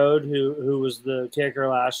Bleekrode, who was the kicker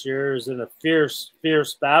last year, is in a fierce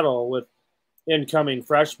battle with incoming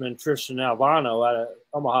freshman Tristan Albano out of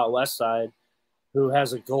Omaha West Side, who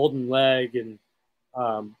has a golden leg, and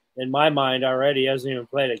in my mind already hasn't even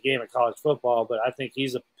played a game of college football, but I think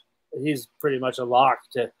he's pretty much a lock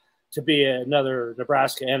to be another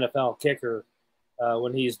Nebraska NFL kicker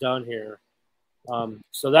when he's done here.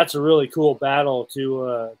 So that's a really cool battle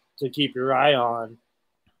to keep your eye on.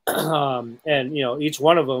 And, you know, each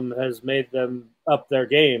one of them has made them up their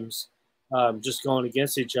games, just going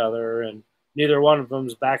against each other, and neither one of them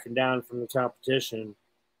is backing down from the competition.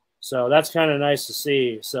 So that's kind of nice to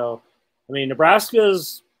see. So, I mean,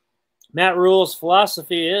 Nebraska's Matt Rhule's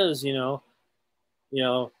philosophy is, you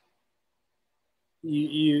hold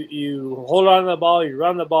on to the ball, you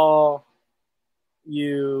run the ball,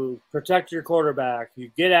 you protect your quarterback,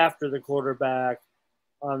 you get after the quarterback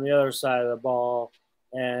on the other side of the ball,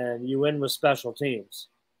 and you win with special teams.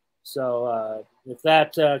 So if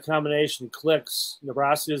that combination clicks,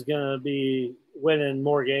 Nebraska is going to be winning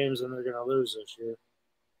more games than they're going to lose this year.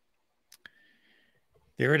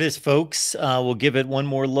 There it is, folks. We'll give it one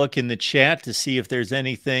more look in the chat to see if there's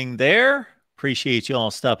anything there. Appreciate you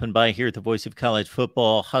all stopping by here at the Voice of College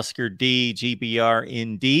Football. Husker D, GBR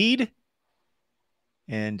indeed.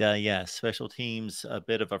 And yeah, special teams, a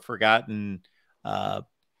bit of a forgotten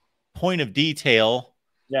point of detail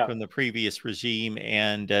from the previous regime,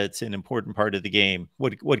 and it's an important part of the game.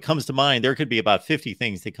 What comes to mind, there could be about 50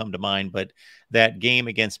 things that come to mind, but that game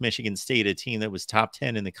against Michigan State, a team that was top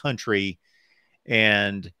 10 in the country,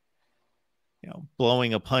 and, you know,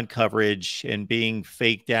 blowing a punt coverage and being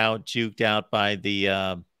faked out, juked out by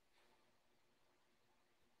the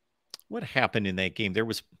what happened in that game? There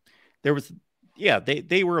was yeah,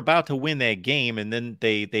 they were about to win that game, and then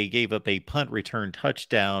they gave up a punt return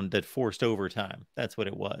touchdown that forced overtime. That's what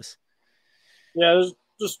it was. Yeah, there's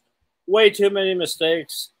just way too many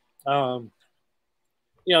mistakes. You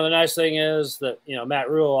know, the nice thing is that, you know, Matt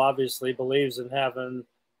Rhule obviously believes in having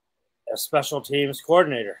a special teams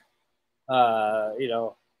coordinator. You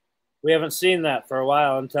know, we haven't seen that for a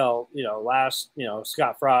while until, you know,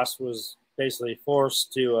 Scott Frost was basically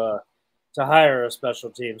forced to hire a special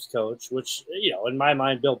teams coach, which, you know, in my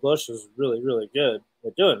mind, Bill Bush was really, really good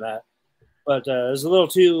at doing that. But it was a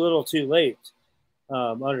little too late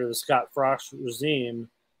under the Scott Frost regime.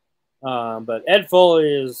 But Ed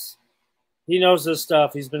Foley he knows this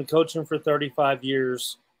stuff. He's been coaching for 35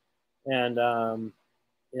 years. And,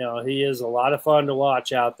 you know, he is a lot of fun to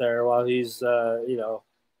watch out there while he's, you know,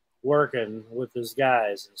 working with his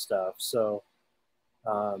guys and stuff. So,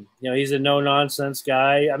 you know, he's a no-nonsense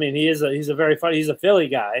guy. I mean, he's a very funny. He's a Philly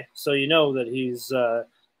guy, so you know that he's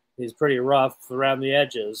he's pretty rough around the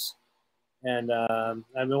edges. And I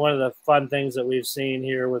mean, one of the fun things that we've seen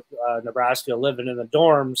here with Nebraska living in the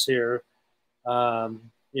dorms here,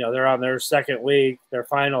 you know, they're on their second week, their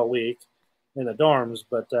final week in the dorms,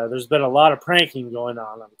 but there's been a lot of pranking going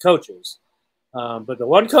on the coaches. But the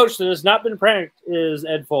one coach that has not been pranked is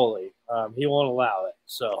Ed Foley. He won't allow it.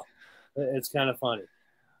 So it's kind of funny.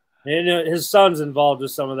 And his son's involved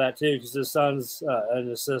with some of that too, because his son's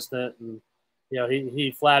an assistant, and you know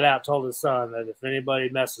he flat out told his son that if anybody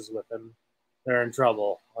messes with him, they're in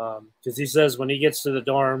trouble. Because he says when he gets to the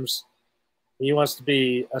dorms, he wants to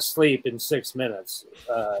be asleep in 6 minutes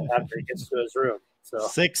after he gets to his room. So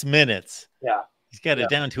 6 minutes. Yeah, he's got it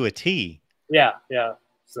down to a T. Yeah.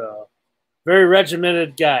 So very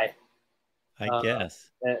regimented guy, I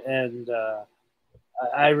guess. And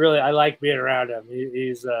I like being around him.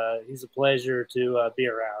 He's a pleasure to be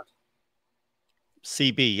around.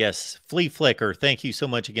 CB, yes. Flea Flicker, thank you so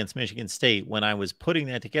much against Michigan State. When I was putting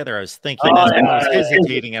that together, I was thinking, I was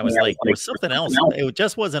hesitating. I was like, there was something else. It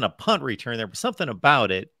just wasn't a punt return. There was something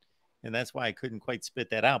about it, and that's why I couldn't quite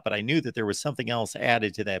spit that out. But I knew that there was something else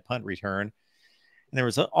added to that punt return. And there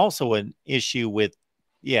was also an issue with,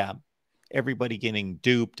 everybody getting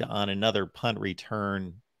duped on another punt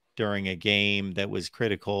return during a game that was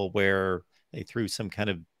critical, where they threw some kind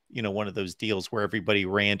of, one of those deals where everybody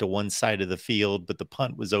ran to one side of the field, but the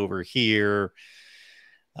punt was over here.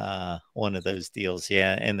 One of those deals.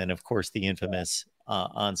 Yeah. And then of course the infamous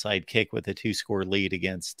onside kick with a 2-score lead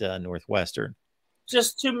against Northwestern.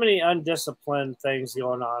 Just too many undisciplined things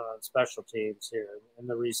going on special teams here in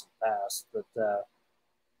the recent past that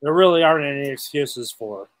there really aren't any excuses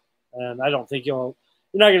for. And I don't think you're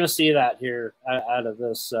not going to see that here out of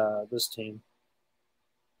this team.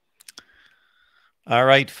 All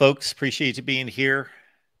right, folks. Appreciate you being here.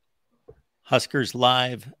 Huskers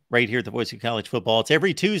Live right here at the Voice of College Football. It's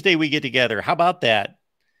every Tuesday we get together. How about that?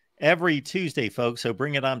 Every Tuesday, folks. So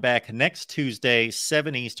bring it on back next Tuesday,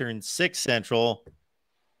 7 Eastern, 6 Central.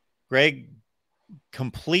 Greg,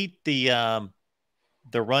 complete the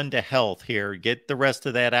run to health here. Get the rest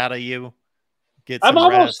of that out of you. Get some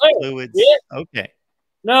rest, fluids. Yeah. Okay.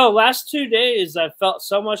 No, last 2 days I felt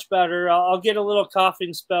so much better. I'll get a little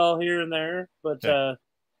coughing spell here and there, but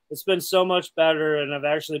it's been so much better, and I've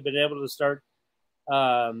actually been able to start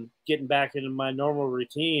getting back into my normal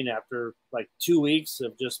routine after like 2 weeks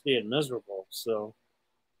of just being miserable. So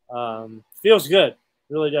feels good,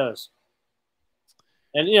 really does.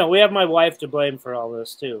 And we have my wife to blame for all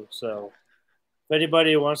this too. So if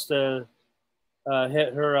anybody wants to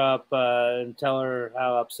hit her up and tell her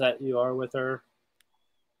how upset you are with her,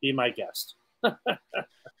 be my guest.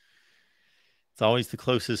 It's always the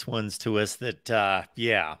closest ones to us that,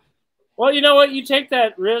 Well, you know what? You take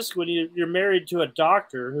that risk when you're married to a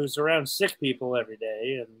doctor who's around sick people every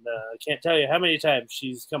day. And I can't tell you how many times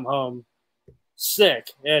she's come home sick,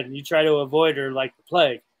 and you try to avoid her like the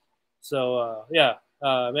plague. So,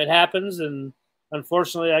 it happens. And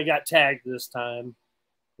unfortunately, I got tagged this time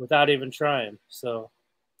without even trying. So,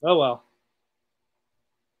 oh well.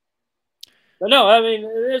 But no, I mean,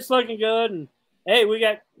 it's looking good. And hey, we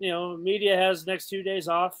got, media has next 2 days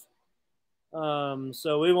off.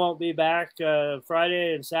 So we won't be back.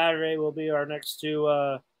 Friday and Saturday will be our next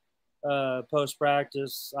two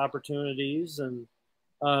post-practice opportunities. And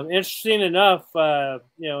interesting enough,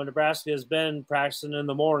 Nebraska has been practicing in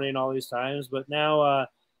the morning all these times, but now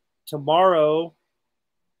tomorrow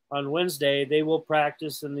on Wednesday, they will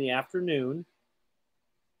practice in the afternoon.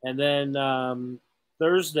 And then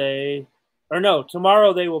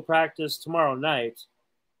tomorrow they will practice tomorrow night.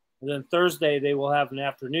 And then Thursday they will have an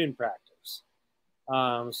afternoon practice.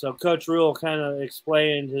 So Coach Rhule kind of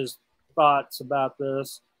explained his thoughts about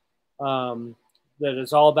this, that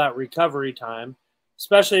it's all about recovery time,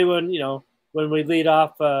 especially when we lead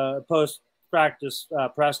off a post-practice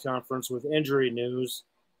press conference with injury news.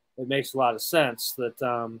 It makes a lot of sense that,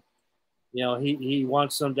 he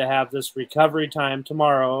wants them to have this recovery time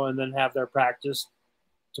tomorrow and then have their practice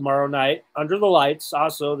tomorrow night under the lights.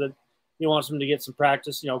 Also, that he wants them to get some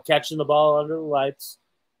practice, catching the ball under the lights,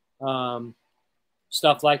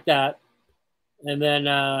 stuff like that. And then,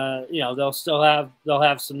 they'll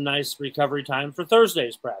have some nice recovery time for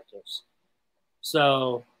Thursday's practice.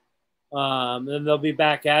 So then they'll be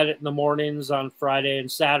back at it in the mornings on Friday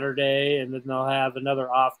and Saturday, and then they'll have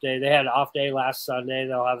another off day. They had an off day last Sunday.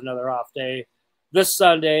 They'll have another off day this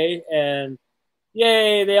Sunday, and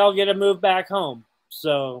yay, they all get to move back home.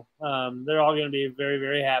 So they're all going to be very,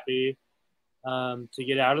 very happy to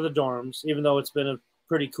get out of the dorms, even though it's been a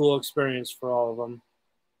pretty cool experience for all of them.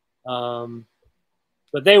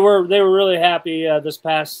 But they were really happy this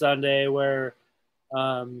past Sunday, where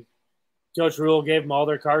Coach Rhule gave them all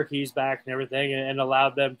their car keys back and everything, and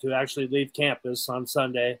allowed them to actually leave campus on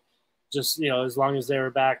Sunday, just, you know, as long as they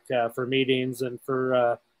were back for meetings and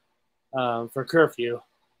for curfew.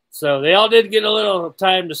 So they all did get a little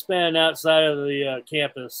time to spend outside of the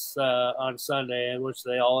campus on Sunday, in which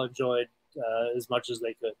they all enjoyed as much as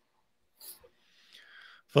they could.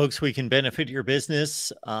 Folks, we can benefit your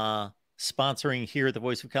business sponsoring here at the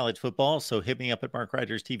Voice of College Football. So hit me up at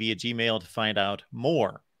MarkRogersTV at gmail to find out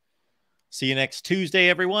more. See you next Tuesday,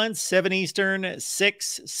 everyone. 7 Eastern,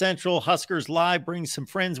 6 Central. Huskers Live. Bring some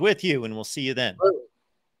friends with you, and we'll see you then.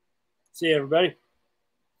 See you, everybody.